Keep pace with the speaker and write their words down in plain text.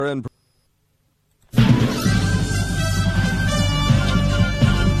And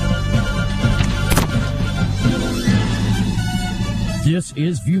This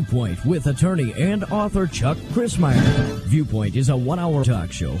is Viewpoint with attorney and author Chuck Crismier. Viewpoint is a one-hour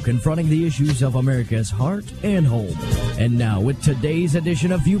talk show confronting the issues of America's heart and home. And now, with today's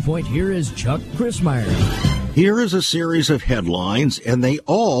edition of Viewpoint, here is Chuck Crismier. Here is a series of headlines, and they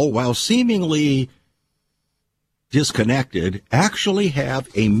all, while seemingly disconnected, actually have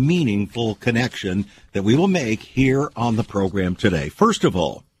a meaningful connection that we will make here on the program today. First of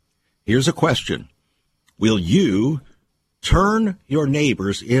all, here's a question. Will you turn your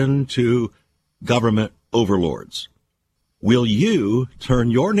neighbors into government overlords? Will you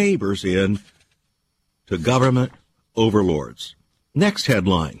turn your neighbors into government overlords? Next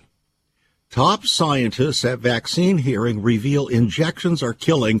headline. Top scientists at vaccine hearing reveal injections are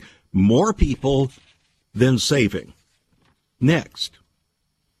killing more people than saving. Next.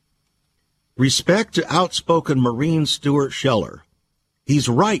 Respect to outspoken Marine Stuart Scheller. He's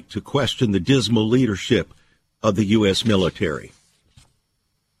right to question the dismal leadership of the U.S. military.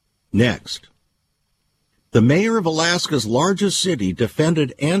 Next. The mayor of Alaska's largest city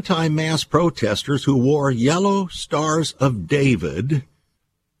defended anti-mask protesters who wore yellow stars of David.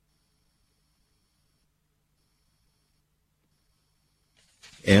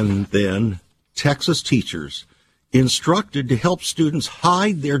 And then Texas teachers instructed to help students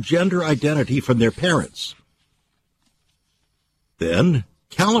hide their gender identity from their parents. Then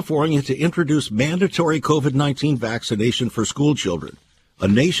California to introduce mandatory COVID-19 vaccination for school children, a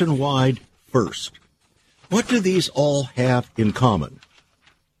nationwide first. What do these all have in common?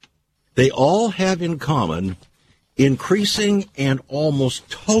 They all have in common increasing and almost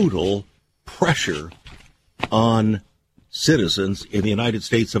total pressure on citizens in the United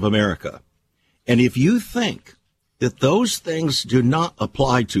States of America. And if you think that those things do not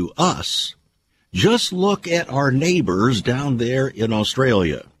apply to us, just look at our neighbors down there in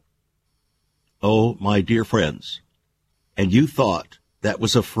Australia. Oh, my dear friends. And you thought that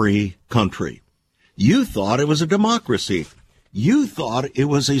was a free country. You thought it was a democracy. You thought it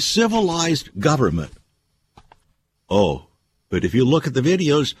was a civilized government. Oh, but if you look at the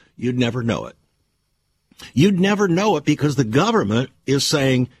videos, you'd never know it. You'd never know it because the government is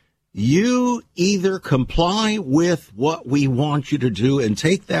saying, you either comply with what we want you to do and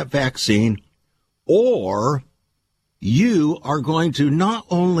take that vaccine, or you are going to not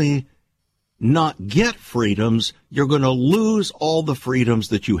only not get freedoms, you're going to lose all the freedoms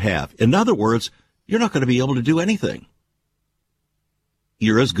that you have. In other words, you're not going to be able to do anything.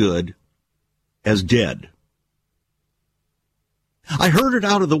 You're as good as dead. I heard it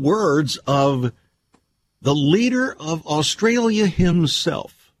out of the words of the leader of Australia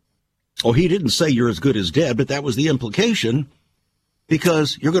himself. Oh, he didn't say you're as good as dead, but that was the implication,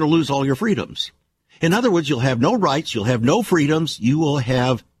 because you're going to lose all your freedoms. In other words, you'll have no rights, you'll have no freedoms, you will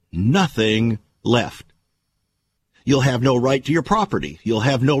have nothing left. You'll have no right to your property. You'll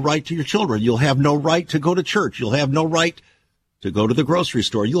have no right to your children. You'll have no right to go to church. You'll have no right to go to the grocery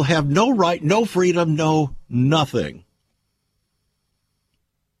store. You'll have no right, no freedom, no nothing.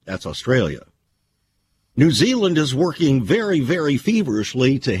 That's Australia. New Zealand is working very, very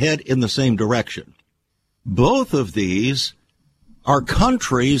feverishly to head in the same direction. Both of these are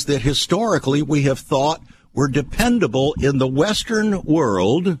countries that historically we have thought were dependable in the Western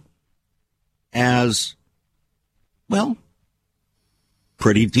world as, well,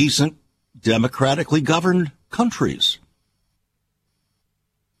 pretty decent, democratically governed countries.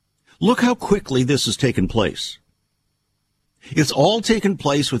 Look how quickly this has taken place. It's all taken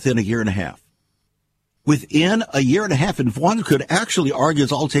place within a year and a half. Within a year and a half, and one could actually argue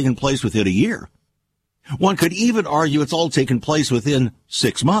it's all taken place within a year. One could even argue it's all taken place within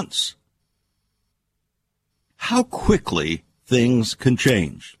 6 months. How quickly things can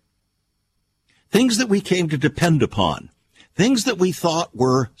change. Things that we came to depend upon, things that we thought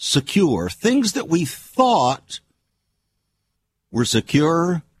were secure, things that we thought were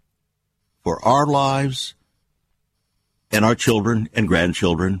secure for our lives and our children and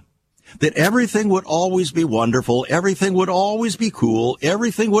grandchildren, that everything would always be wonderful, everything would always be cool,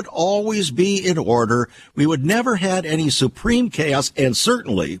 everything would always be in order, we would never have any supreme chaos, and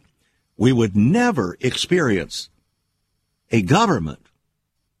certainly we would never experience a government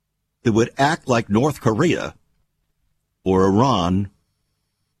that would act like North Korea or Iran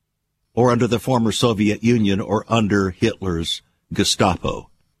or under the former Soviet Union or under Hitler's Gestapo.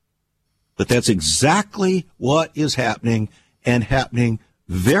 But that's exactly what is happening, and happening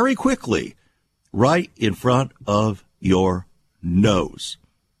very quickly right in front of your nose.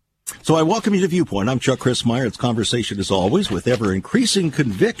 So I welcome you to Viewpoint. I'm Chuck Crismier. It's conversation, as always, with ever-increasing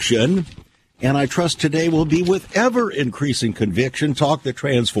conviction. And I trust today will be with ever-increasing conviction, talk that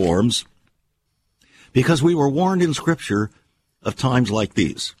transforms. Because we were warned in Scripture of times like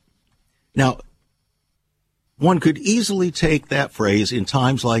these. Now, one could easily take that phrase, in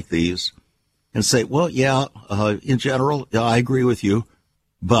times like these, and say, well, yeah, in general, yeah, I agree with you.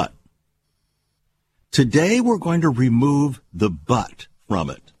 But today we're going to remove the but from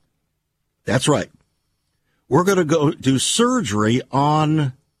it. That's right. We're going to go do surgery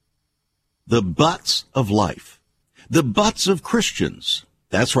on the butts of life, the butts of Christians.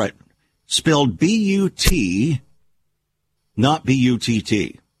 That's right. Spelled B-U-T, not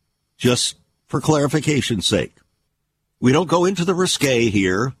B-U-T-T, just for clarification's sake. We don't go into the risque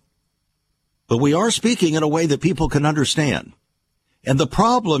here, but we are speaking in a way that people can understand. And the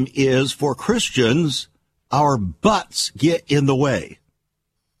problem is, for Christians, our butts get in the way.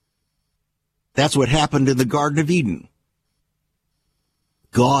 That's what happened in the Garden of Eden.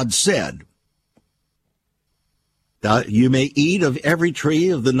 God said, you may eat of every tree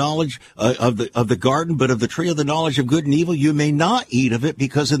of the knowledge of the garden, but of the tree of the knowledge of good and evil you may not eat of it,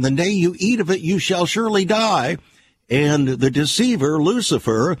 because in the day you eat of it you shall surely die. And the deceiver,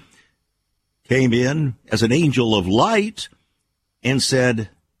 Lucifer, came in as an angel of light and said,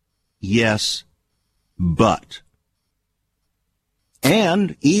 yes, but.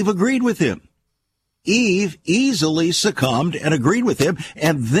 And Eve agreed with him. Eve easily succumbed and agreed with him.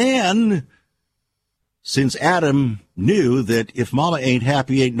 And then, since Adam knew that if mama ain't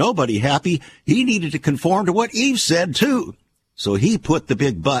happy, ain't nobody happy, he needed to conform to what Eve said too. So he put the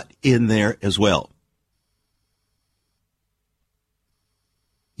big but in there as well.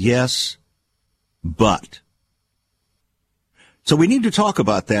 Yes, but. So we need to talk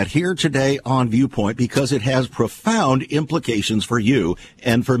about that here today on Viewpoint, because it has profound implications for you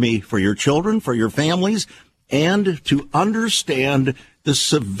and for me, for your children, for your families, and to understand the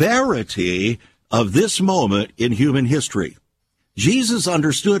severity of this moment in human history. Jesus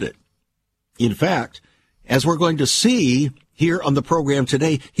understood it. In fact, as we're going to see here on the program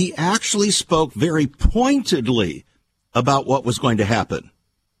today, he actually spoke very pointedly about what was going to happen.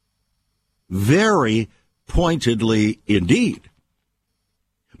 Very pointedly indeed.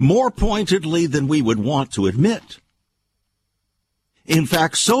 More pointedly than we would want to admit. In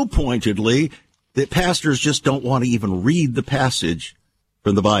fact, so pointedly that pastors just don't want to even read the passage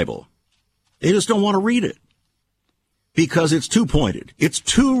from the Bible. They just don't want to read it because it's too pointed. It's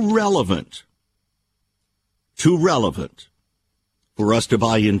too relevant for us to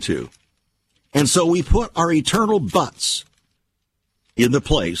buy into. And so we put our eternal buts in the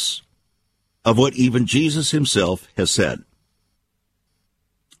place of what even Jesus himself has said.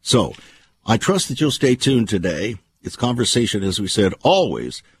 So I trust that you'll stay tuned today. It's conversation, as we said,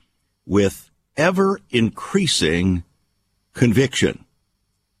 always with ever-increasing conviction.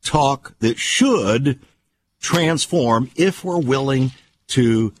 Talk that should transform if we're willing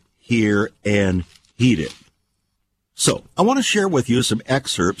to hear and heed it. So I want to share with you some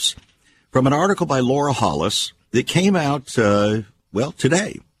excerpts from an article by Laura Hollis that came out,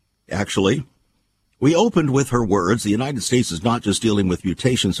 today, actually. We opened with her words, the United States is not just dealing with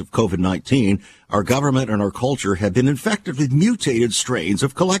mutations of COVID-19. Our government and our culture have been infected with mutated strains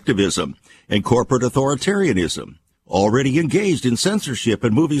of collectivism and corporate authoritarianism, already engaged in censorship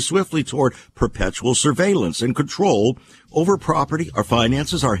and moving swiftly toward perpetual surveillance and control over property, our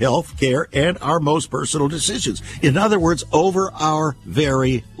finances, our health care, and our most personal decisions. In other words, over our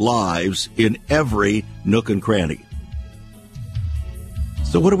very lives in every nook and cranny.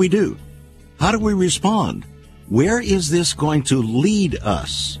 So what do? How do we respond? Where is this going to lead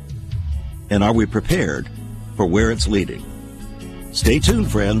us? And are we prepared for where it's leading? Stay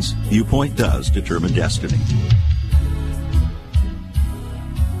tuned, friends. Viewpoint does determine destiny.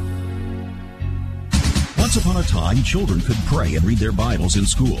 Once upon a time, children could pray and read their Bibles in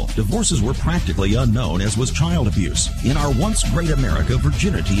school. Divorces were practically unknown, as was child abuse. In our once great America,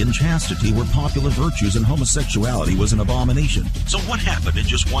 virginity and chastity were popular virtues and homosexuality was an abomination. So what happened in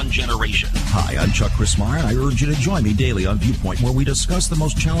just one generation? Hi, I'm Chuck Crismier, and I urge you to join me daily on Viewpoint, where we discuss the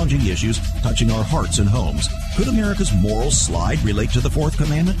most challenging issues touching our hearts and homes. Could America's moral slide relate to the Fourth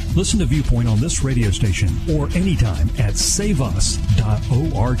Commandment? Listen to Viewpoint on this radio station or anytime at saveus.org.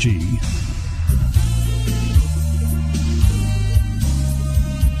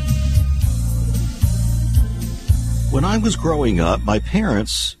 When I was growing up, my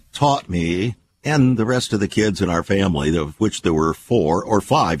parents taught me, and the rest of the kids in our family, of which there were 4 or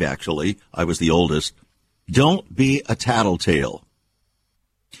 5 actually, I was the oldest, don't be a tattletale.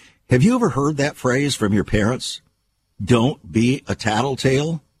 Have you ever heard that phrase from your parents? Don't be a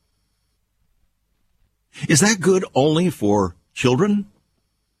tattletale? Is that good only for children?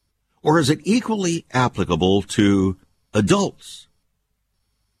 Or is it equally applicable to adults?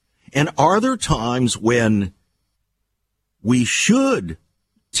 And are there times when we should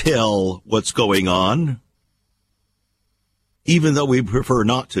tell what's going on, even though we prefer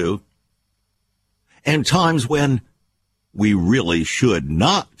not to, and times when we really should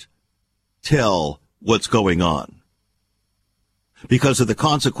not tell what's going on because of the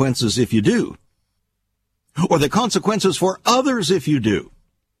consequences if you do, or the consequences for others if you do?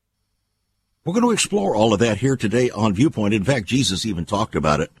 We're going to explore all of that here today on Viewpoint. In fact, Jesus even talked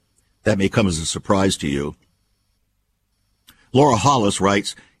about it. That may come as a surprise to you. Laura Hollis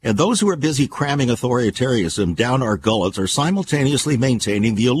writes, and those who are busy cramming authoritarianism down our gullets are simultaneously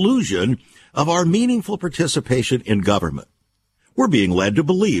maintaining the illusion of our meaningful participation in government. We're being led to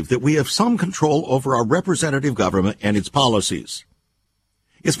believe that we have some control over our representative government and its policies.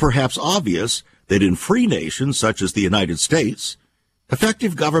 It's perhaps obvious that in free nations such as the United States,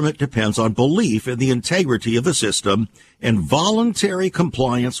 effective government depends on belief in the integrity of the system and voluntary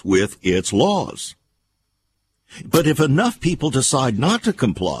compliance with its laws. But if enough people decide not to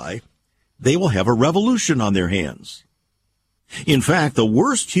comply, they will have a revolution on their hands. In fact, the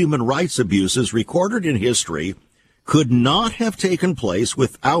worst human rights abuses recorded in history could not have taken place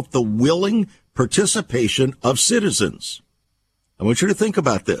without the willing participation of citizens. I want you to think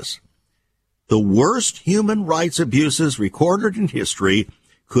about this. The worst human rights abuses recorded in history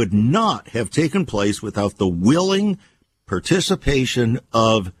could not have taken place without the willing participation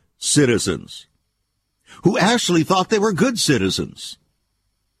of citizens who actually thought they were good citizens.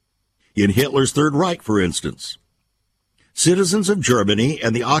 In Hitler's Third Reich, for instance, citizens of Germany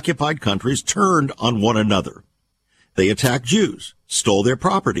and the occupied countries turned on one another. They attacked Jews, stole their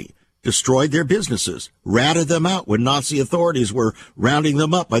property, destroyed their businesses, ratted them out when Nazi authorities were rounding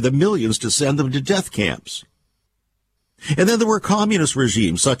them up by the millions to send them to death camps. And then there were communist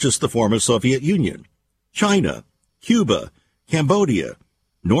regimes such as the former Soviet Union, China, Cuba, Cambodia,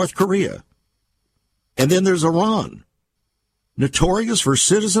 North Korea. And then there's Iran. Notorious for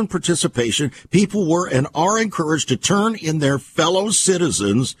citizen participation, people were and are encouraged to turn in their fellow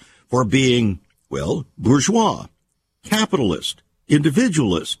citizens for being, well, bourgeois, capitalist,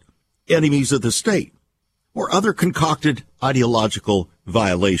 individualist, enemies of the state, or other concocted ideological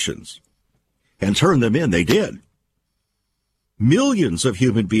violations. And turn them in, they did. Millions of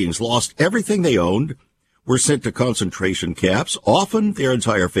human beings lost everything they owned, were sent to concentration camps, often their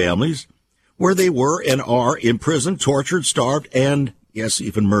entire families, where they were and are imprisoned, tortured, starved, and, yes,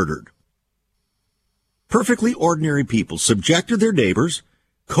 even murdered. Perfectly ordinary people subjected their neighbors,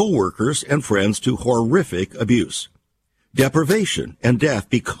 co-workers, and friends to horrific abuse, deprivation, and death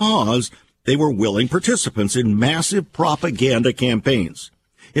because they were willing participants in massive propaganda campaigns.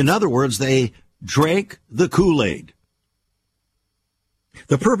 In other words, they drank the Kool-Aid.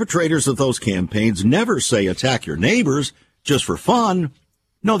 The perpetrators of those campaigns never say attack your neighbors just for fun.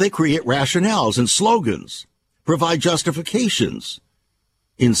 No, they create rationales and slogans, provide justifications,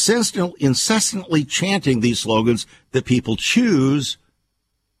 incessantly chanting these slogans that people choose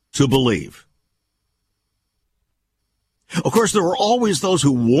to believe. Of course, there were always those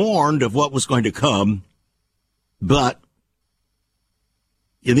who warned of what was going to come, but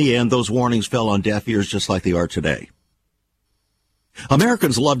in the end, those warnings fell on deaf ears just like they are today.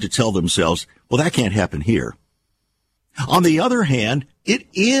 Americans love to tell themselves, well, that can't happen here. On the other hand, it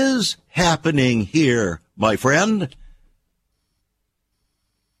is happening here, my friend.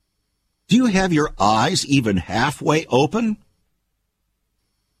 Do you have your eyes even halfway open?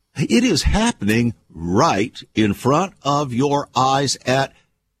 It is happening right in front of your eyes at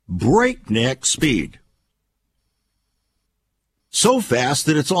breakneck speed. So fast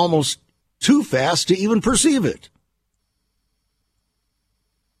that it's almost too fast to even perceive it.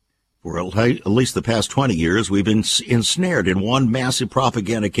 For at least the past 20 years, we've been ensnared in one massive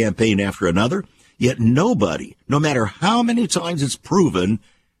propaganda campaign after another, yet nobody, no matter how many times it's proven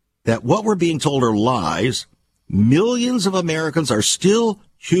that what we're being told are lies, millions of Americans are still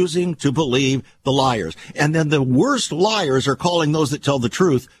choosing to believe the liars. And then the worst liars are calling those that tell the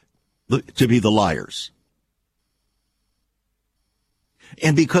truth to be the liars.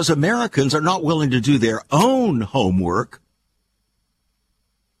 And because Americans are not willing to do their own homework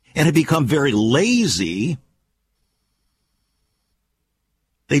and have become very lazy,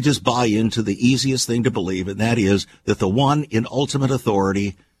 they just buy into the easiest thing to believe, and that is that the one in ultimate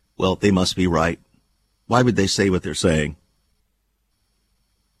authority, well, they must be right. Why would they say what they're saying?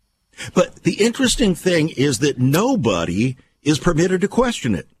 But the interesting thing is that nobody is permitted to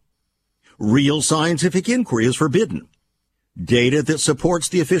question it. Real scientific inquiry is forbidden. Data that supports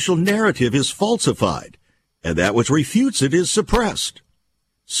the official narrative is falsified. and that which refutes it is suppressed.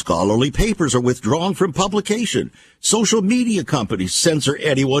 Scholarly papers are withdrawn from publication. Social media companies censor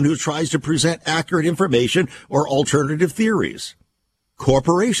anyone who tries to present accurate information or alternative theories.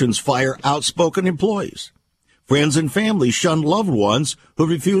 Corporations fire outspoken employees. Friends and family shun loved ones who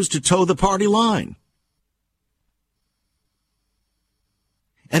refuse to toe the party line.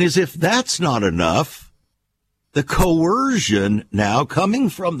 And as if that's not enough, the coercion now coming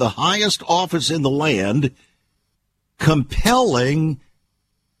from the highest office in the land, compelling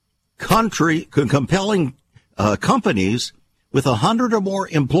companies with 100 or more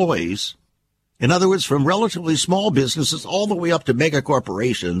employees, in other words, from relatively small businesses all the way up to mega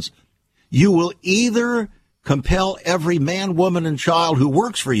corporations, you will either compel every man, woman, and child who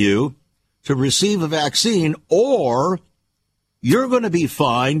works for you to receive a vaccine, or you're going to be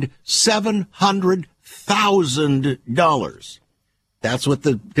fined $700,000. That's what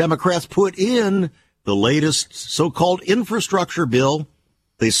the Democrats put in the latest so-called infrastructure bill.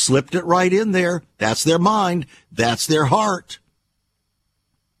 They slipped it right in there. That's their mind. That's their heart.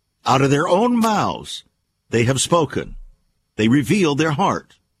 Out of their own mouths, they have spoken. They revealed their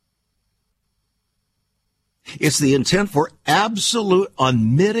heart. It's the intent for absolute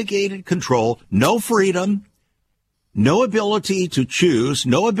unmitigated control, no freedom, no ability to choose,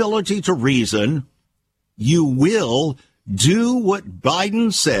 no ability to reason. You will do what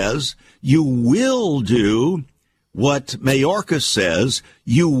Biden says. You will do what Mayorkas says.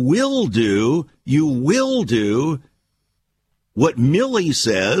 You will do what Milley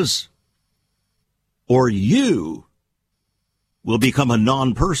says, or you will become a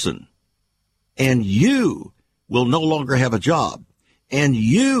non-person, and you will no longer have a job, and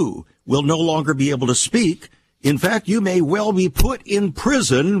you will no longer be able to speak. In fact, you may well be put in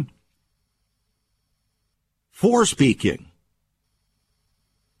prison for speaking,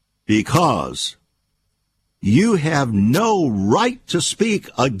 because you have no right to speak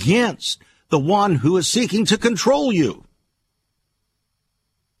against the one who is seeking to control you,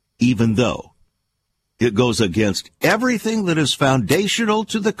 even though it goes against everything that is foundational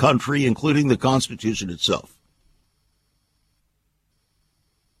to the country, including the Constitution itself.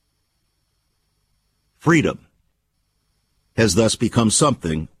 Freedom has thus become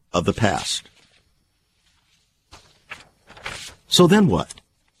something of the past. So then what?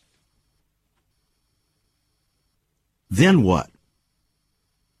 Then what?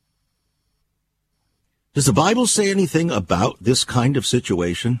 Does the Bible say anything about this kind of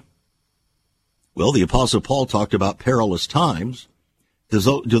situation? Well, the Apostle Paul talked about perilous times.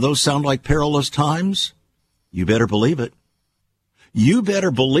 Do those sound like perilous times? You better believe it. You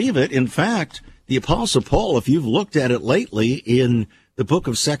better believe it. In fact, the Apostle Paul, if you've looked at it lately in the book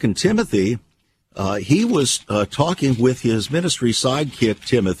of 2 Timothy, he was talking with his ministry sidekick,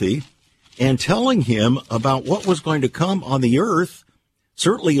 Timothy, and telling him about what was going to come on the earth.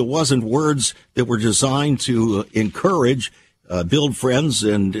 Certainly it wasn't words that were designed to encourage, build friends,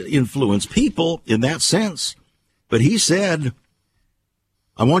 and influence people in that sense. But he said,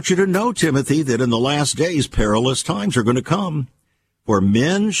 I want you to know, Timothy, that in the last days perilous times are going to come. For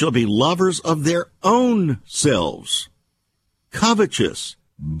men shall be lovers of their own selves, covetous,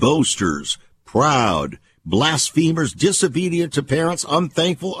 boasters, proud, blasphemers, disobedient to parents,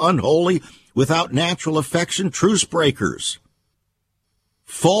 unthankful, unholy, without natural affection, truce breakers,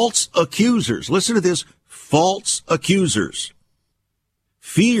 false accusers. Listen to this. False accusers,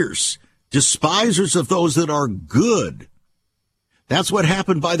 fierce, despisers of those that are good. That's what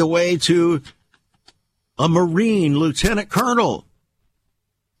happened, by the way, to a Marine lieutenant colonel.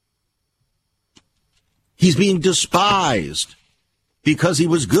 He's being despised because he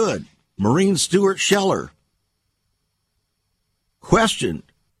was good. Marine Stuart Scheller questioned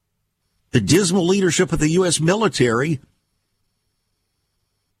the dismal leadership of the U.S. military.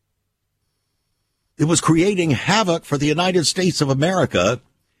 It was creating havoc for the United States of America,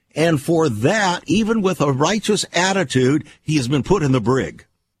 and for that, even with a righteous attitude, he has been put in the brig.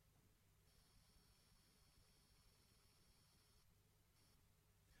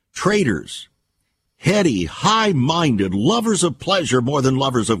 Traitors, heady, high-minded, lovers of pleasure more than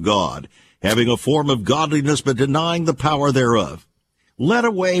lovers of God, having a form of godliness but denying the power thereof, led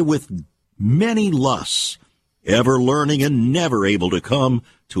away with many lusts, ever learning and never able to come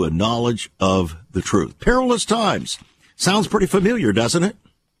to a knowledge of the truth. Perilous times. Sounds pretty familiar, doesn't it?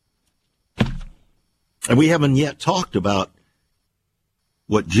 And we haven't yet talked about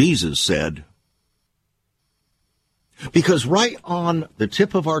what Jesus said. Because right on the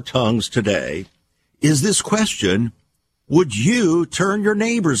tip of our tongues today is this question: would you turn your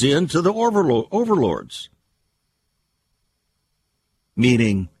neighbors into the overlords?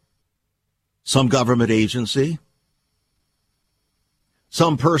 Meaning, some government agency,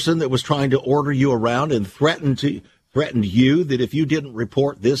 some person that was trying to order you around and threatened you that if you didn't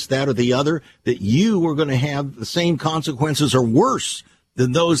report this, that, or the other, that you were going to have the same consequences or worse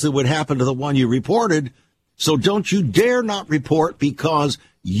than those that would happen to the one you reported. So don't you dare not report, because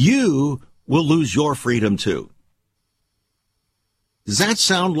you will lose your freedom too. Does that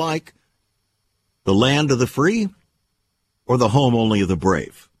sound like the land of the free or the home only of the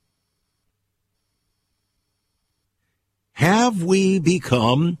brave? Have we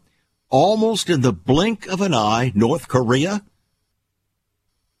become, almost in the blink of an eye, North Korea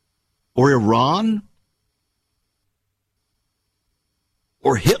or Iran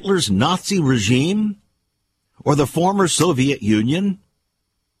or Hitler's Nazi regime or the former Soviet Union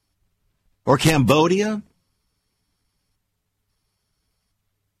or Cambodia?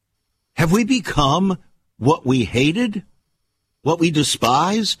 Have we become what we hated, what we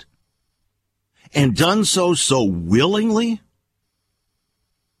despised, and done so willingly?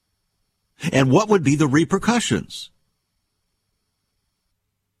 And what would be the repercussions?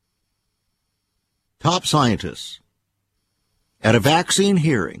 Top scientists at a vaccine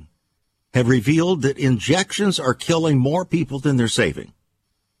hearing have revealed that injections are killing more people than they're saving.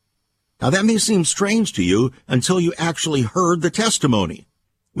 Now, that may seem strange to you until you actually heard the testimony,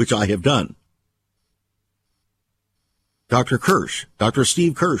 which I have done. Dr.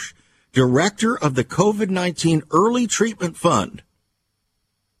 Steve Kirsch, director of the COVID-19 Early Treatment Fund.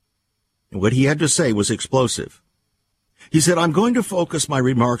 And what he had to say was explosive. He said, I'm going to focus my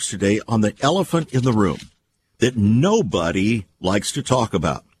remarks today on the elephant in the room that nobody likes to talk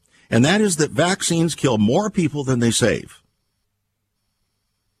about, and that is that vaccines kill more people than they save.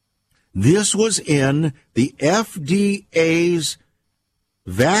 This was in the FDA's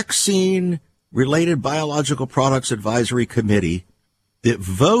Vaccine-Related Biological Products Advisory Committee that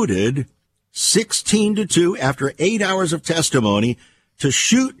voted 16-2 after 8 hours of testimony to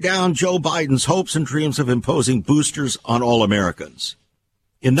shoot down Joe Biden's hopes and dreams of imposing boosters on all Americans.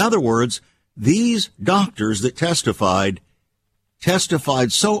 In other words, these doctors that testified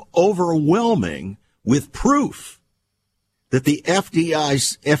so overwhelming with proof that the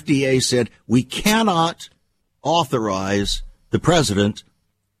FDA said we cannot authorize the president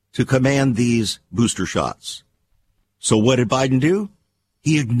to command these booster shots. So what did Biden do?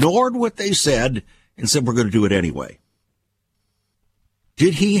 He ignored what they said and said, we're going to do it anyway.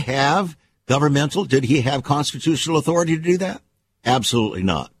 Did he have constitutional authority to do that? Absolutely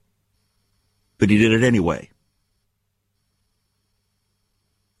not. But he did it anyway.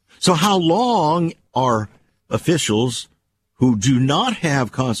 So how long are officials who do not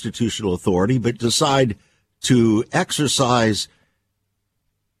have constitutional authority but decide to exercise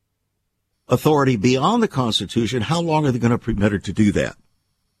authority beyond the Constitution, how long are they going to permit it to do that?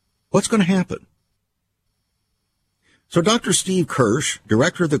 What's going to happen? So Dr. Steve Kirsch,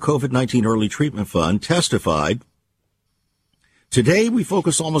 director of the COVID-19 Early Treatment Fund, testified, today we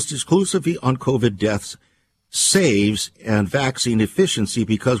focus almost exclusively on COVID deaths, saves, and vaccine efficiency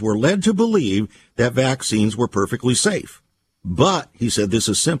because we're led to believe that vaccines were perfectly safe. But, he said, this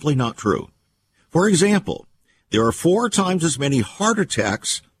is simply not true. For example, there are 4 times as many heart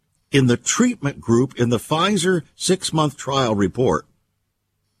attacks in the treatment group in the Pfizer 6-month trial report.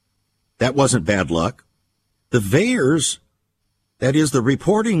 That wasn't bad luck. The VAERS, that is the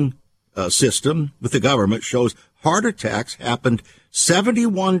reporting system with the government, shows heart attacks happened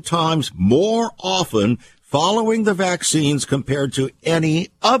 71 times more often following the vaccines compared to any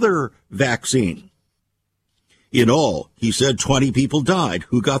other vaccine. In all, he said 20 people died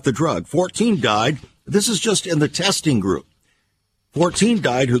who got the drug. 14 died. This is just in the testing group. 14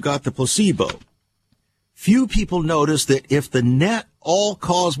 died who got the placebo. Few people notice that if the net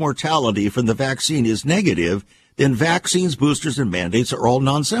all-cause mortality from the vaccine is negative, then vaccines, boosters, and mandates are all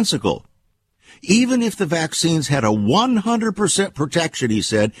nonsensical. Even if the vaccines had a 100% protection, he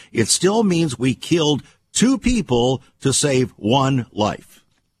said, it still means we killed 2 people to save 1 life.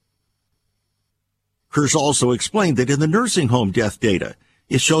 Kirsch also explained that in the nursing home death data,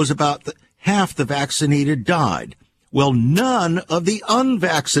 it shows about half the vaccinated died. Well, none of the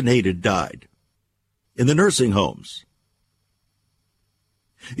unvaccinated died in the nursing homes.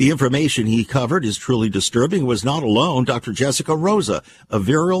 The information he covered is truly disturbing. He was not alone. Dr. Jessica Rosa, a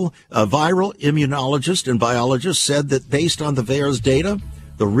viral immunologist and biologist, said that based on the VAERS data,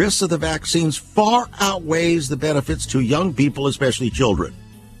 the risks of the vaccines far outweighs the benefits to young people, especially children.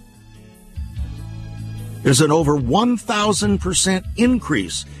 There's an over 1,000%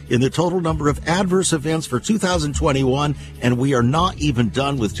 increase in the total number of adverse events for 2021, and we are not even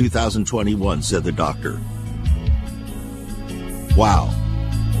done with 2021, said the doctor. Wow.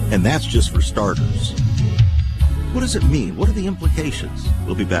 And that's just for starters. What does it mean? What are the implications?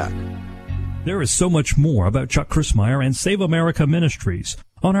 We'll be back. There is so much more about Chuck Crismier and Save America Ministries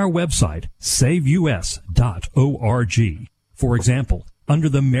on our website, saveus.org. For example, under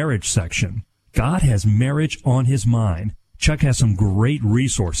the marriage section, God has marriage on his mind. Chuck has some great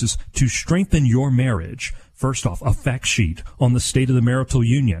resources to strengthen your marriage. First off, a fact sheet on the state of the marital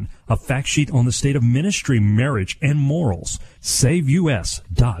union, a fact sheet on the state of ministry, marriage, and morals. SaveUS.org.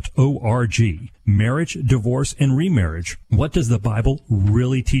 Marriage, divorce, and remarriage. What does the Bible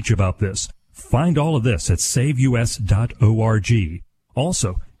really teach about this? Find all of this at SaveUS.org.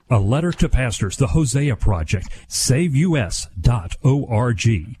 Also, a letter to pastors, the Hosea Project, SaveUS.org,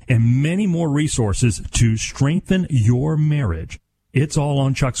 and many more resources to strengthen your marriage. It's all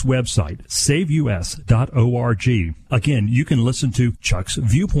on Chuck's website, SaveUS.org. Again, you can listen to Chuck's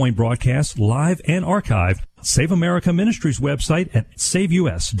Viewpoint broadcast live and archived. Save America Ministries website at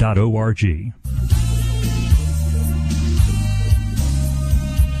SaveUS.org.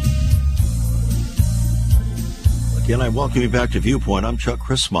 Again, I welcome you back to Viewpoint. I'm Chuck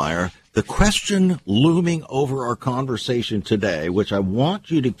Crismier. The question looming over our conversation today, which I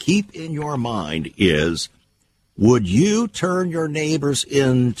want you to keep in your mind, is, would you turn your neighbors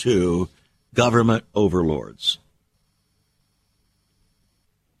into government overlords?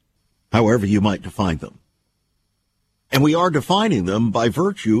 However you might define them. And we are defining them by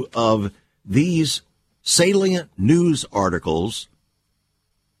virtue of these salient news articles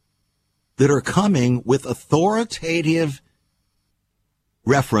that are coming with authoritative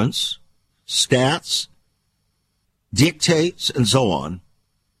reference, stats, dictates, and so on.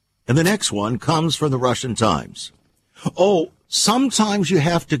 And the next one comes from the Russian Times. Oh, sometimes you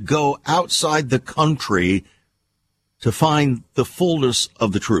have to go outside the country to find the fullness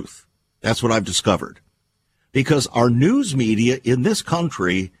of the truth. That's what I've discovered. Because our news media in this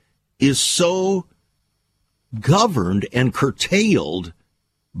country is so governed and curtailed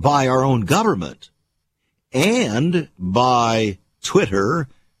by our own government and by Twitter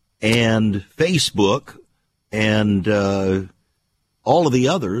and Facebook and all of the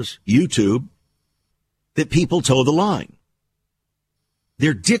others, YouTube, that people toe the line.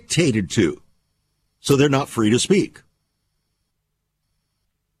 They're dictated to, so they're not free to speak.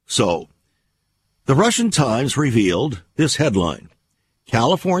 So, the Russian Times revealed this headline: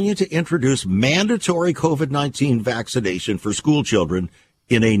 California to introduce mandatory COVID-19 vaccination for school children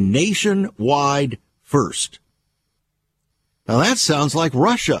in a nationwide first. Now that sounds like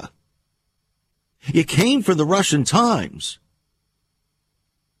Russia. It came from the Russian Times.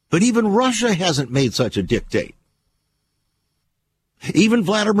 But even Russia hasn't made such a dictate. Even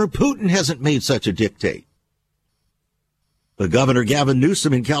Vladimir Putin hasn't made such a dictate. But Governor Gavin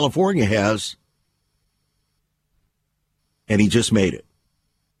Newsom in California has. And he just made it.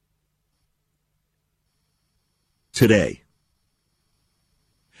 Today.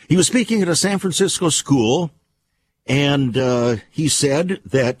 He was speaking at a San Francisco school, and he said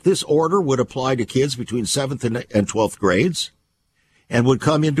that this order would apply to kids between 7th and 12th grades and would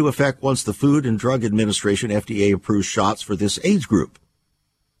come into effect once the Food and Drug Administration, FDA, approves shots for this age group.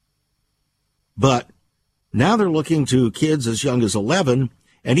 But now they're looking to kids as young as 11,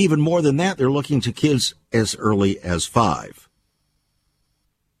 and even more than that, they're looking to kids as early as 5.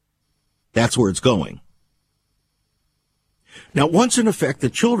 That's where it's going. Now, once in effect, the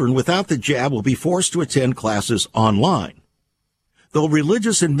children without the jab will be forced to attend classes online, though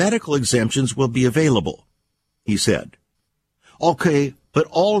religious and medical exemptions will be available, he said. Okay, but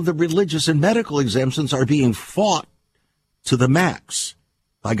all of the religious and medical exemptions are being fought to the max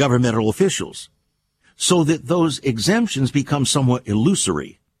by governmental officials, so that those exemptions become somewhat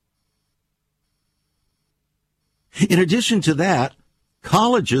illusory. In addition to that,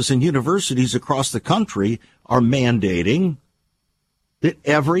 colleges and universities across the country are mandating that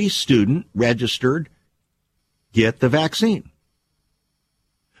every student registered get the vaccine.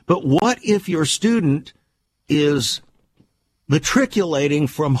 But what if your student is matriculating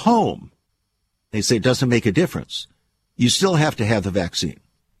from home? They say it doesn't make a difference. You still have to have the vaccine.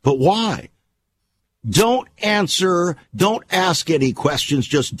 But why? Don't answer, don't ask any questions,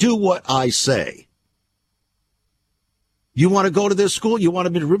 just do what I say. You want to go to this school? You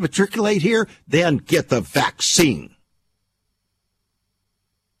want to matriculate here? Then get the vaccine.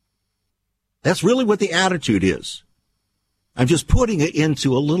 That's really what the attitude is. I'm just putting it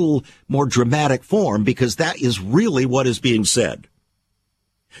into a little more dramatic form because that is really what is being said.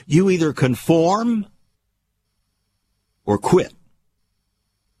 You either conform or quit.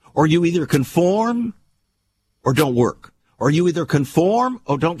 Or you either conform or don't work. Or you either conform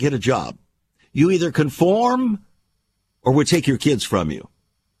or don't get a job. You either conform or we'll take your kids from you.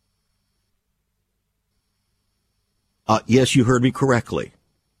 Yes, you heard me correctly.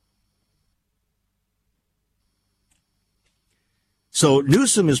 So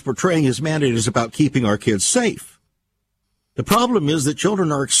Newsom is portraying his mandate as about keeping our kids safe. The problem is that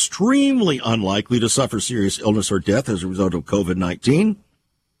children are extremely unlikely to suffer serious illness or death as a result of COVID-19,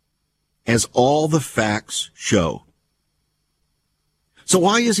 as all the facts show. So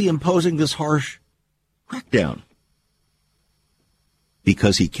why is he imposing this harsh crackdown?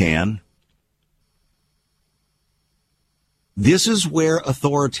 Because he can. This is where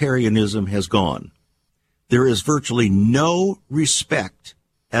authoritarianism has gone. There is virtually no respect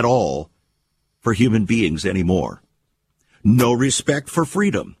at all for human beings anymore. No respect for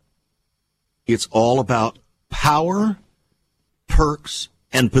freedom. It's all about power, perks,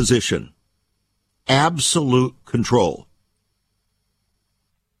 and position. Absolute control.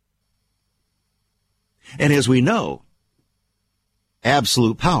 And as we know,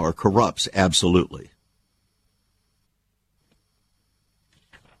 absolute power corrupts absolutely.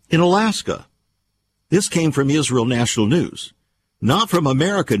 In Alaska, this came from Israel National News. Not from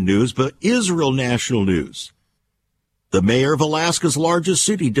American News, but Israel National News. The mayor of Alaska's largest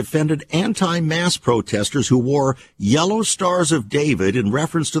city defended anti-mask protesters who wore yellow stars of David in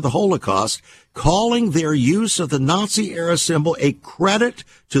reference to the Holocaust, calling their use of the Nazi-era symbol a credit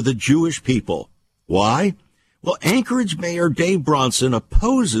to the Jewish people. Why? Well, Anchorage Mayor Dave Bronson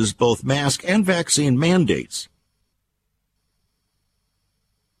opposes both mask and vaccine mandates.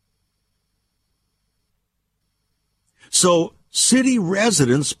 So, city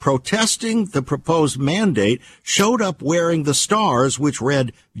residents protesting the proposed mandate showed up wearing the stars which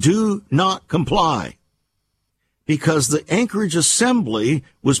read, "Do not comply," because the Anchorage Assembly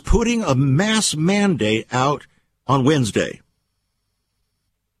was putting a mass mandate out on Wednesday.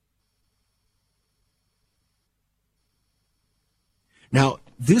 Now,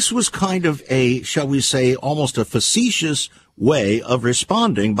 this was kind of a, shall we say, almost a facetious way of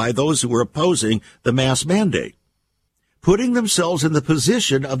responding by those who were opposing the mass mandate, putting themselves in the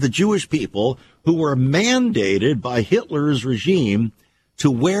position of the Jewish people who were mandated by Hitler's regime to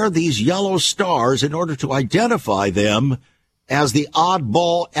wear these yellow stars in order to identify them as the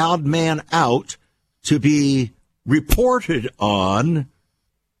oddball, odd man out, to be reported on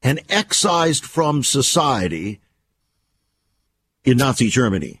and excised from society in Nazi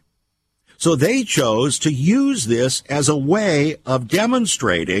Germany. So they chose to use this as a way of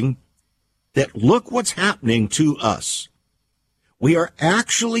demonstrating that look what's happening to us. We are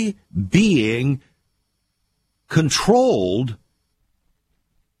actually being controlled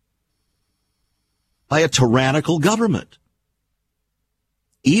by a tyrannical government,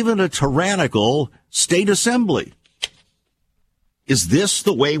 even a tyrannical state assembly. Is this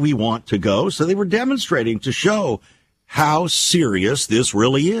the way we want to go? So they were demonstrating to show how serious this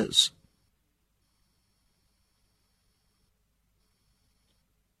really is.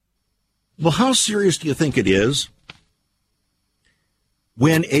 Well, how serious do you think it is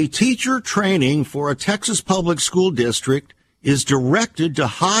when a teacher training for a Texas public school district is directed to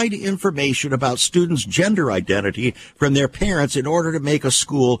hide information about students' gender identity from their parents in order to make a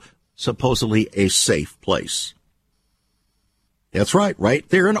school supposedly a safe place? That's right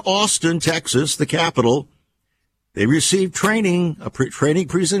there in Austin, Texas, the capital. They received training, a training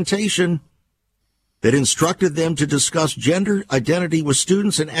presentation that instructed them to discuss gender identity with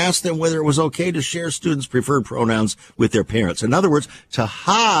students and asked them whether it was okay to share students' preferred pronouns with their parents. In other words, to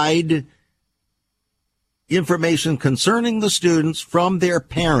hide information concerning the students from their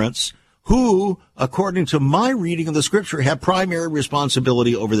parents who, according to my reading of the scripture, have primary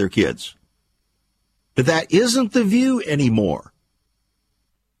responsibility over their kids. But that isn't the view anymore.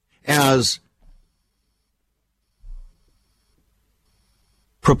 As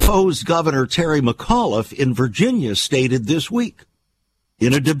proposed Governor Terry McAuliffe in Virginia stated this week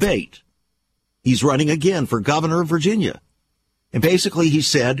in a debate. He's running again for governor of Virginia. And basically he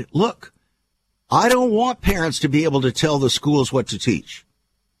said, look, I don't want parents to be able to tell the schools what to teach.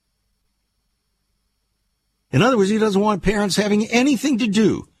 In other words, he doesn't want parents having anything to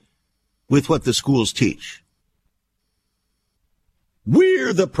do with what the schools teach.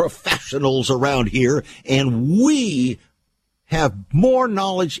 We're the professionals around here, and we have more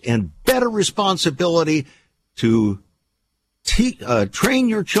knowledge and better responsibility to train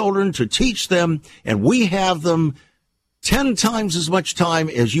your children, to teach them, and we have them 10 times as much time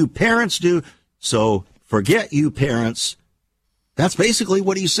as you parents do, so forget you parents. That's basically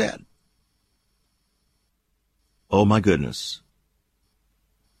what he said. Oh, my goodness.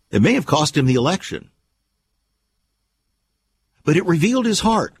 It may have cost him the election, but it revealed his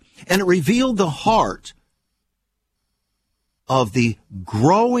heart, and it revealed the heart of the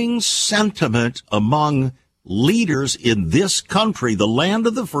growing sentiment among leaders in this country, the land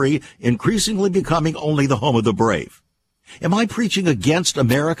of the free, increasingly becoming only the home of the brave. Am I preaching against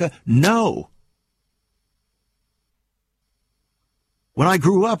America? No. When I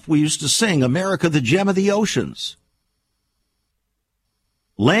grew up, we used to sing, America, the gem of the oceans.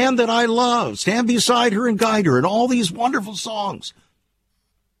 Land that I love, stand beside her and guide her, and all these wonderful songs.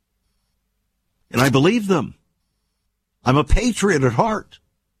 And I believe them. I'm a patriot at heart,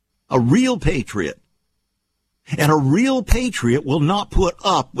 a real patriot. And a real patriot will not put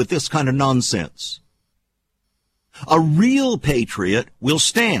up with this kind of nonsense. A real patriot will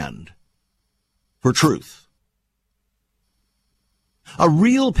stand for truth. A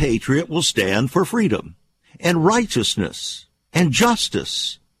real patriot will stand for freedom and righteousness and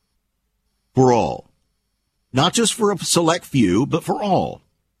justice for all. Not just for a select few, but for all.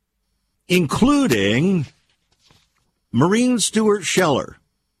 Including Marine Stuart Scheller.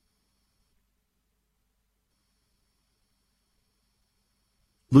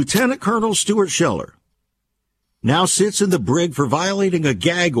 Lieutenant Colonel Stuart Scheller now sits in the brig for violating a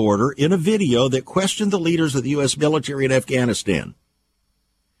gag order in a video that questioned the leaders of the U.S. military in Afghanistan.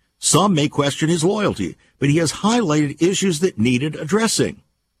 Some may question his loyalty, but he has highlighted issues that needed addressing.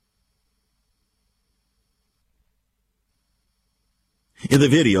 In the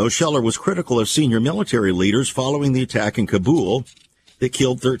video, Scheller was critical of senior military leaders following the attack in Kabul that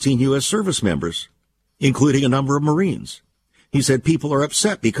killed 13 U.S. service members, including a number of Marines. He said people are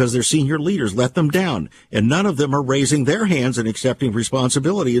upset because their senior leaders let them down, and none of them are raising their hands and accepting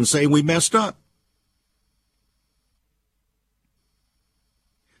responsibility and saying we messed up.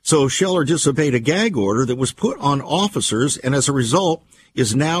 So Scheller disobeyed a gag order that was put on officers and as a result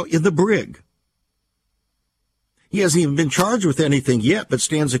is now in the brig. He hasn't even been charged with anything yet, but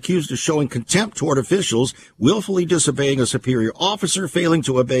stands accused of showing contempt toward officials, willfully disobeying a superior officer, failing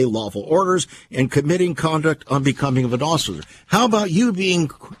to obey lawful orders, and committing conduct unbecoming of an officer. How about you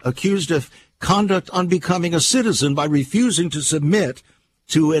being accused of conduct unbecoming a citizen by refusing to submit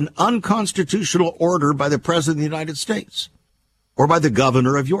to an unconstitutional order by the President of the United States or by the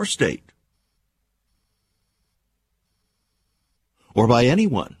governor of your state or by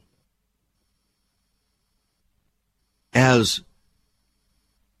anyone? As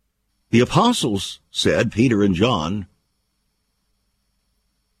the apostles said, Peter and John,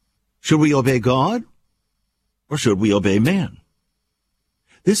 should we obey God or should we obey man?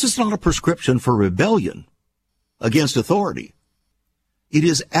 This is not a prescription for rebellion against authority. It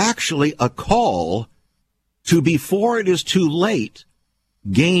is actually a call to, before it is too late,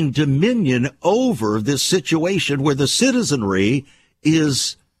 gain dominion over this situation where the citizenry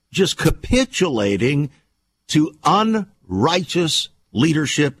is just capitulating to unrighteous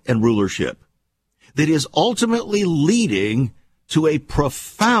leadership and rulership that is ultimately leading to a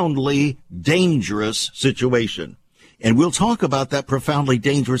profoundly dangerous situation. And we'll talk about that profoundly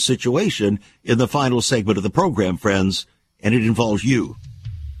dangerous situation in the final segment of the program, friends, and it involves you.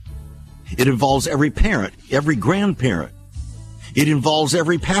 It involves every parent, every grandparent. It involves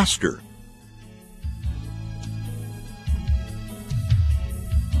every pastor.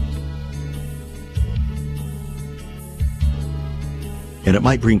 And it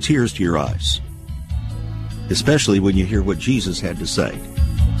might bring tears to your eyes, especially when you hear what Jesus had to say.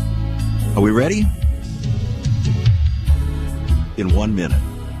 Are we ready? In 1 minute.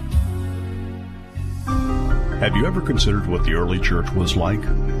 Have you ever considered what the early church was like?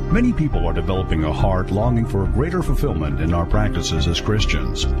 Many people are developing a heart longing for a greater fulfillment in our practices as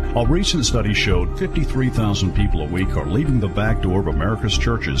Christians. A recent study showed 53,000 people a week are leaving the back door of America's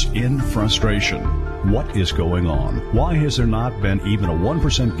churches in frustration. What is going on? Why has there not been even a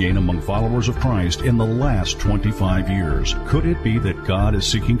 1% gain among followers of Christ in the last 25 years? Could it be that God is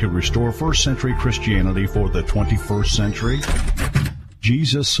seeking to restore first century Christianity for the 21st century?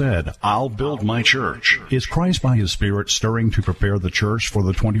 Jesus said, I'll build my church. Is Christ by His Spirit stirring to prepare the church for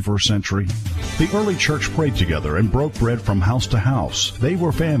the 21st century? The early church prayed together and broke bread from house to house. They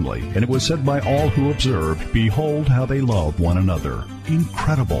were family, and it was said by all who observed, behold how they love one another.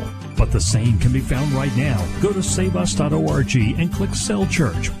 Incredible. But the same can be found right now. Go to saveus.org and click Cell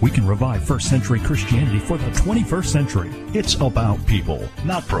Church. We can revive first century Christianity for the 21st century. It's about people,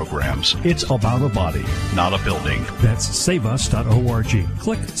 not programs. It's about a body, not a building. That's saveus.org.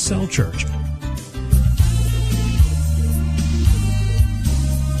 Click Cell Church.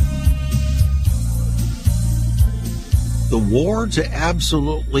 The war to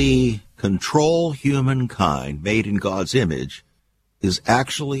absolutely control humankind made in God's image is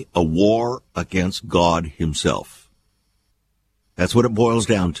actually a war against God Himself. That's what it boils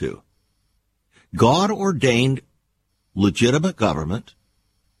down to. God ordained legitimate government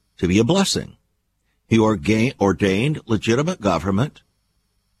to be a blessing, He ordained legitimate government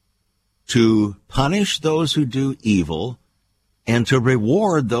to punish those who do evil and to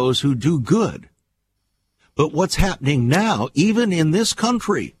reward those who do good. But what's happening now, even in this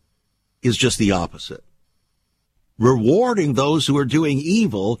country, is just the opposite. Rewarding those who are doing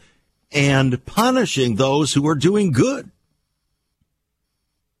evil and punishing those who are doing good.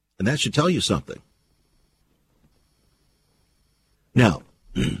 And that should tell you something. Now,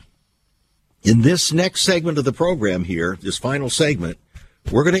 in this next segment of the program here, this final segment,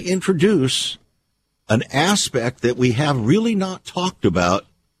 we're going to introduce an aspect that we have really not talked about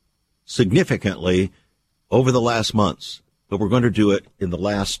significantly over the last months, but we're going to do it in the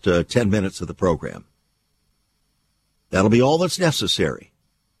last 10 minutes of the program. That'll be all that's necessary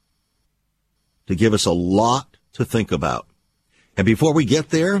to give us a lot to think about. And before we get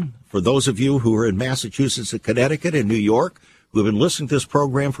there, for those of you who are in Massachusetts and Connecticut and New York, who have been listening to this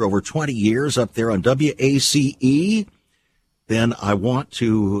program for over 20 years up there on WACE, then I want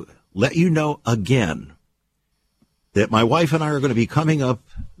to let you know again that my wife and I are going to be coming up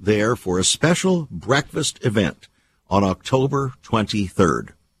there for a special breakfast event on October 23rd.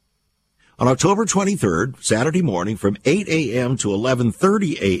 On October 23rd, Saturday morning, from 8 a.m. to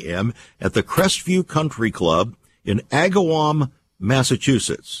 11:30 a.m. at the Crestview Country Club in Agawam,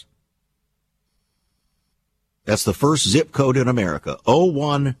 Massachusetts. That's the first zip code in America,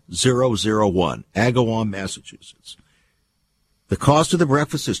 01001, Agawam, Massachusetts. The cost of the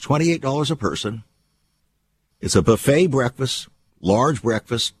breakfast is $28 a person. It's a buffet breakfast, large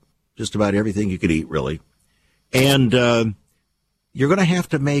breakfast, just about everything you could eat, really. And you're going to have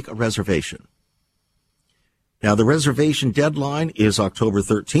to make a reservation. Now, the reservation deadline is October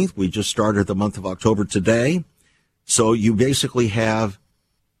 13th. We just started the month of October today. So you basically have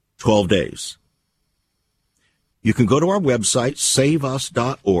 12 days. You can go to our website,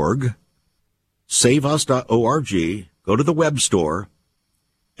 saveus.org, saveus.org, go to the web store,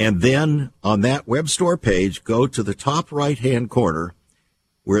 and then on that web store page, go to the top right-hand corner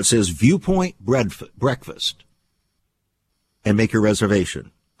where it says Viewpoint Breakfast and make your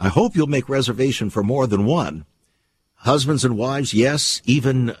reservation. I hope you'll make reservation for more than one. Husbands and wives, yes,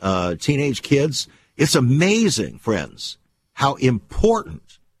 even teenage kids. It's amazing, friends, how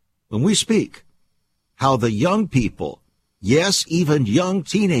important, when we speak, how the young people, yes, even young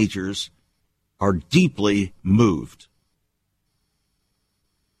teenagers, are deeply moved.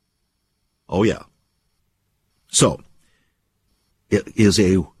 Oh, yeah. So, it is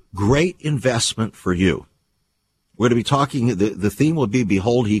a great investment for you. We're going to be talking, the theme will be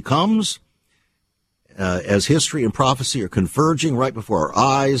Behold, He Comes, as history and prophecy are converging right before our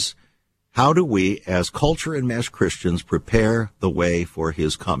eyes. How do we, as Culture and Mesh Christians, prepare the way for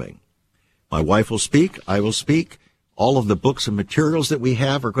His coming? My wife will speak. I will speak. All of the books and materials that we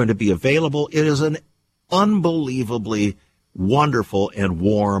have are going to be available. It is an unbelievably wonderful and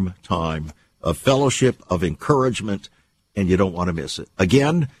warm time of fellowship, of encouragement, and you don't want to miss it.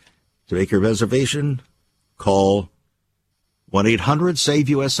 Again, to make your reservation, call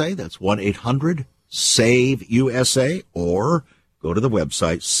 1-800-SAVE-USA. That's 1-800-SAVE-USA, or go to the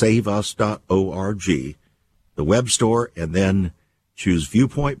website, saveus.org, the web store, and then choose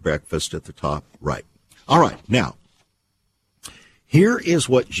Viewpoint Breakfast at the top right. All right, now, here is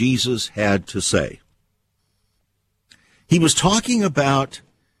what Jesus had to say. He was talking about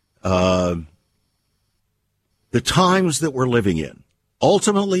the times that we're living in,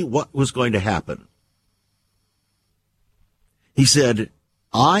 ultimately what was going to happen. He said,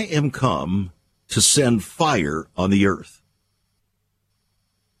 I am come to send fire on the earth.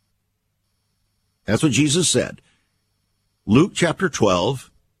 That's what Jesus said. Luke chapter 12,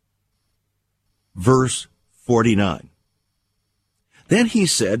 verse 49. Then he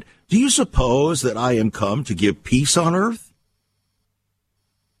said, do you suppose that I am come to give peace on earth?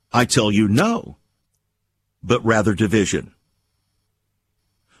 I tell you no, but rather division.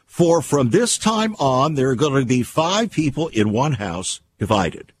 For from this time on, there are going to be 5 people in one house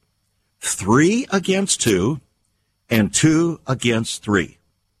divided, 3 against 2, and 2 against 3.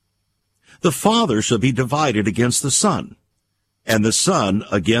 The father shall be divided against the son, and the son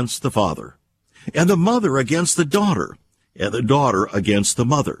against the father, and the mother against the daughter, and the daughter against the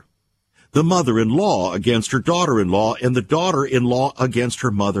mother-in-law against her daughter-in-law, and the daughter-in-law against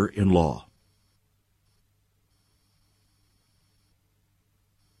her mother-in-law.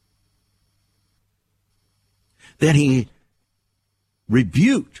 Then he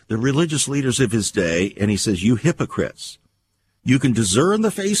rebuked the religious leaders of his day, and he says, you hypocrites, you can discern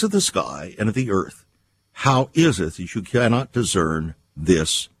the face of the sky and of the earth. How is it that you cannot discern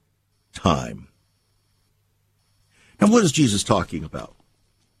this time? Now, what is Jesus talking about?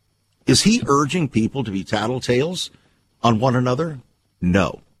 Is he urging people to be tattletales on one another?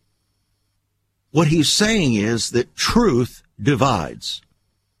 No. What he's saying is that truth divides.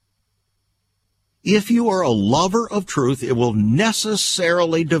 If you are a lover of truth, it will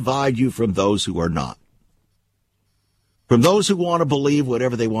necessarily divide you from those who are not. From those who want to believe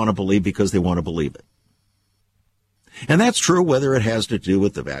whatever they want to believe because they want to believe it. And that's true whether it has to do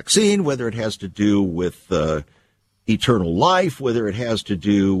with the vaccine, whether it has to do with eternal life, whether it has to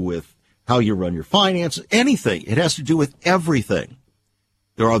do with how you run your finances, anything. It has to do with everything.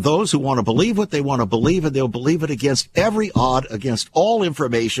 There are those who want to believe what they want to believe, and they'll believe it against every odd, against all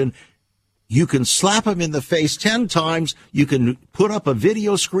information. You can slap them in the face 10 times. You can put up a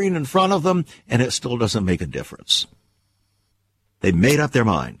video screen in front of them, and it still doesn't make a difference. They've made up their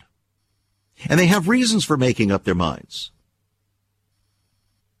mind. And they have reasons for making up their minds.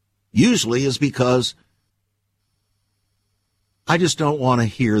 Usually is because I just don't want to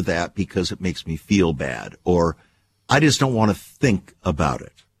hear that because it makes me feel bad, or I just don't want to think about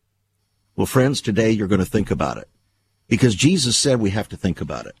it. Well, friends, today you're going to think about it because Jesus said we have to think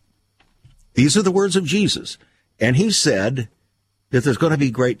about it. These are the words of Jesus. And he said that there's going to be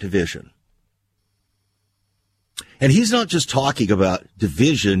great division. And he's not just talking about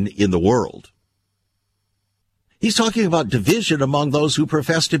division in the world. He's talking about division among those who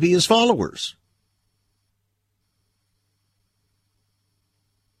profess to be his followers.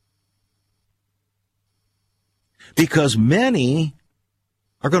 Because many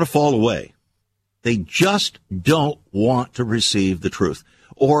are going to fall away. They just don't want to receive the truth.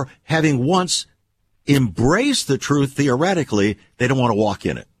 Or having once embraced the truth theoretically, they don't want to walk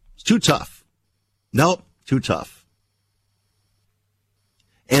in it. It's too tough. Nope, too tough.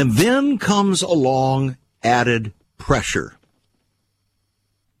 And then comes along added pressure.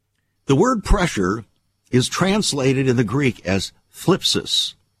 The word pressure is translated in the Greek as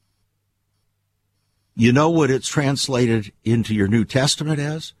thlipsis. You know what it's translated into your New Testament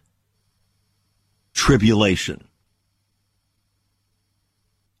as? Tribulation.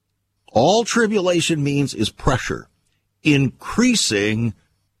 All tribulation means is pressure, increasing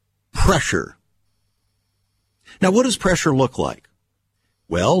pressure. Now, what does pressure look like?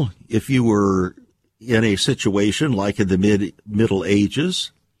 Well, if you were in a situation like in the Middle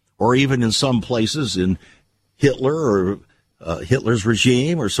Ages, or even in some places in Hitler or Hitler's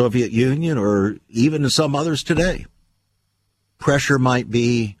regime or Soviet Union, or even in some others today, pressure might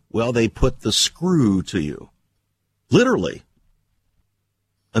be, well, they put the screw to you, literally,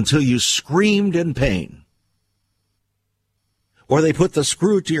 until you screamed in pain. Or they put the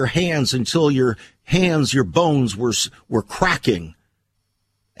screw to your hands until your hands, your bones were cracking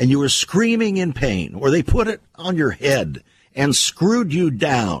and you were screaming in pain. Or they put it on your head and screwed you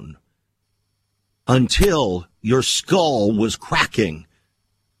down until your skull was cracking.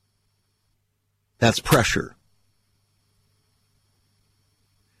 That's pressure.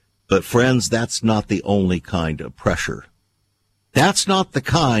 But friends, that's not the only kind of pressure. That's not the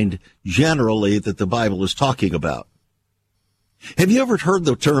kind, generally, that the Bible is talking about. Have you ever heard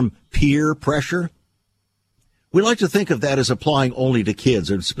the term peer pressure? We like to think of that as applying only to kids,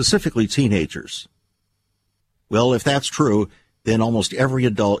 and specifically teenagers. Well, if that's true, then almost every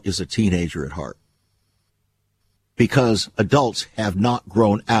adult is a teenager at heart. Because adults have not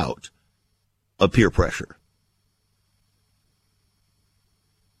grown out of peer pressure.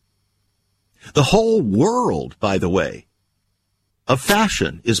 The whole world, by the way, of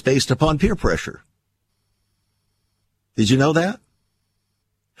fashion is based upon peer pressure. Did you know that?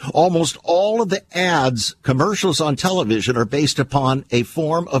 Almost all of the ads, commercials on television are based upon a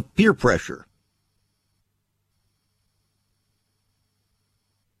form of peer pressure.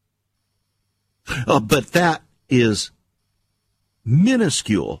 But that is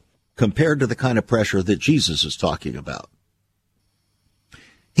minuscule compared to the kind of pressure that Jesus is talking about.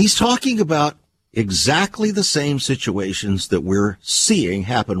 He's talking about exactly the same situations that we're seeing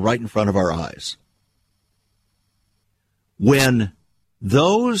happen right in front of our eyes. When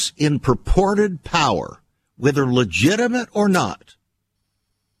those in purported power, whether legitimate or not,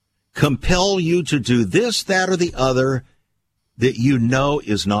 compel you to do this, that, or the other that you know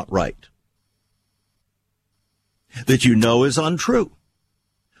is not right, that you know is untrue,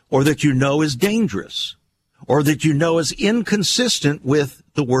 or that you know is dangerous, or that you know is inconsistent with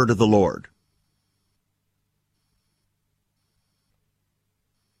the word of the Lord.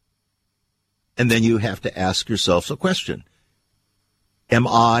 And then you have to ask yourself a question. Am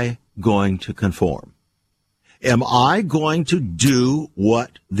I going to conform? Am I going to do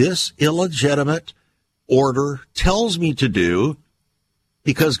what this illegitimate order tells me to do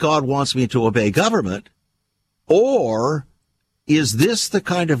because God wants me to obey government? Or is this the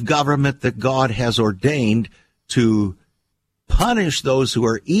kind of government that God has ordained to punish those who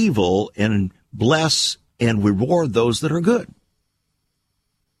are evil and bless and reward those that are good?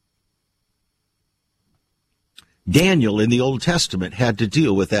 Daniel in the Old Testament had to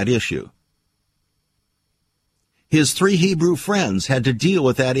deal with that issue. His 3 Hebrew friends had to deal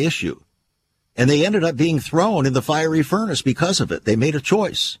with that issue. And they ended up being thrown in the fiery furnace because of it. They made a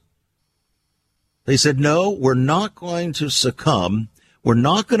choice. They said, no, we're not going to succumb. We're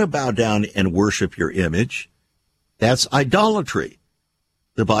not going to bow down and worship your image. That's idolatry.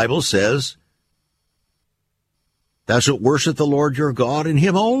 The Bible says, thou shalt worship the Lord your God, and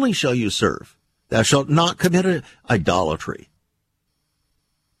him only shall you serve. Thou shalt not commit idolatry.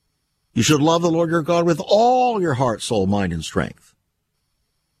 You should love the Lord your God with all your heart, soul, mind, and strength.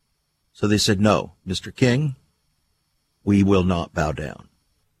 So they said, no, Mr. King, we will not bow down.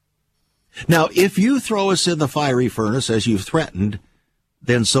 Now, if you throw us in the fiery furnace as you've threatened,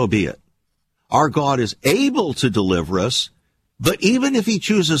 then so be it. Our God is able to deliver us, but even if he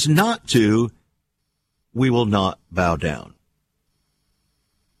chooses not to, we will not bow down.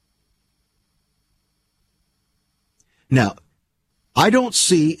 Now, I don't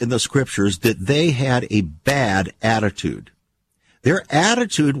see in the scriptures that they had a bad attitude. Their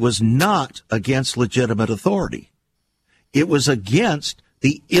attitude was not against legitimate authority. It was against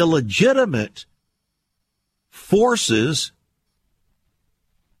the illegitimate forces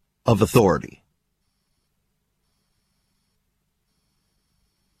of authority.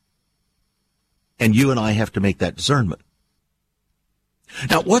 And you and I have to make that discernment.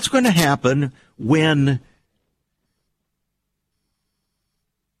 Now, what's going to happen when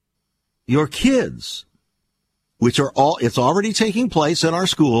your kids, which are it's already taking place in our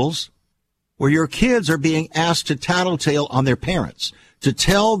schools, where your kids are being asked to tattletale on their parents, to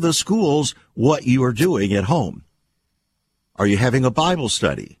tell the schools what you are doing at home? Are you having a Bible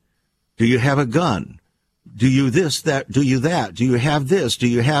study? Do you have a gun? Do you this, that, do you that? Do you have this? Do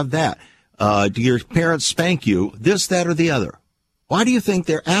you have that? Do your parents spank you? This, that, or the other? Why do you think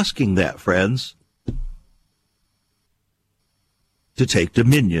they're asking that, friends? To take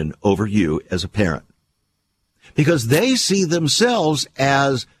dominion over you as a parent. Because they see themselves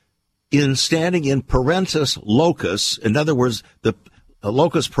as in standing in parentis locus, in other words, the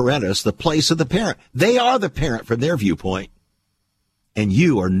locus parentis, the place of the parent. They are the parent from their viewpoint, and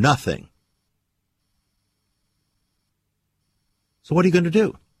you are nothing. So what are you going to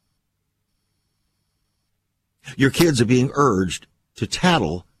do? Your kids are being urged to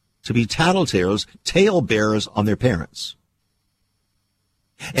be tattletales, talebearers on their parents.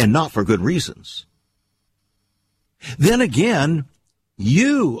 And not for good reasons. Then again,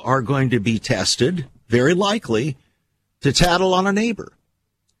 you are going to be tested, very likely, to tattle on a neighbor,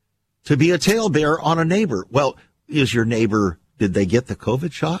 to be a talebearer on a neighbor. Well, is your neighbor, did they get the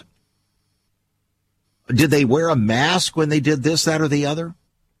COVID shot? Did they wear a mask when they did this, that, or the other?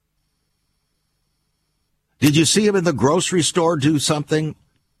 Did you see him in the grocery store do something?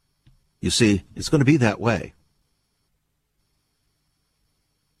 You see, it's going to be that way.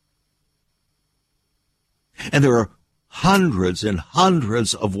 And there are hundreds and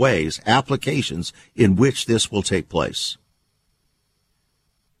hundreds of ways, applications in which this will take place.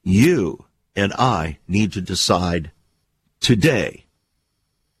 You and I need to decide today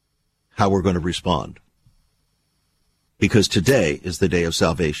how we're going to respond. Because today is the day of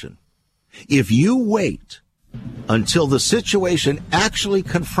salvation. If you wait until the situation actually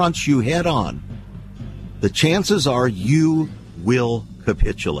confronts you head on, the chances are you will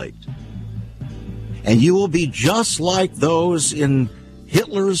capitulate. And you will be just like those in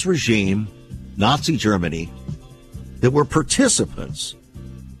Hitler's regime, Nazi Germany, that were participants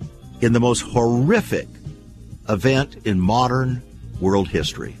in the most horrific event in modern world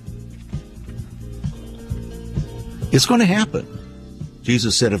history. It's going to happen.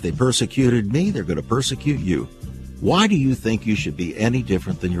 Jesus said, if they persecuted me, they're going to persecute you. Why do you think you should be any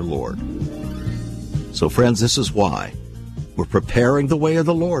different than your Lord? So, friends, this is why we're preparing the way of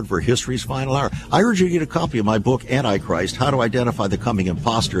the Lord for history's final hour. I urge you to get a copy of my book, Antichrist, How to Identify the Coming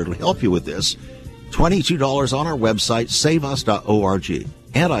Imposter. It'll help you with this. $22 on our website, saveus.org.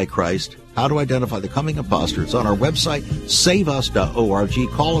 Antichrist, How to Identify the Coming Imposter. It's on our website, saveus.org.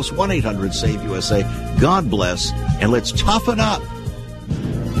 Call us 1-800-SAVE-USA. God bless, and let's toughen up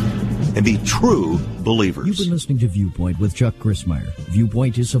and be true believers. You've been listening to Viewpoint with Chuck Crismier.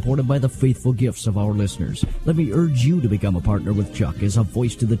 Viewpoint is supported by the faithful gifts of our listeners. Let me urge you to become a partner with Chuck as a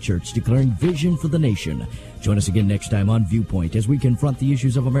voice to the church declaring vision for the nation. Join us again next time on Viewpoint as we confront the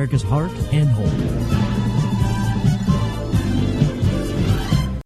issues of America's heart and home.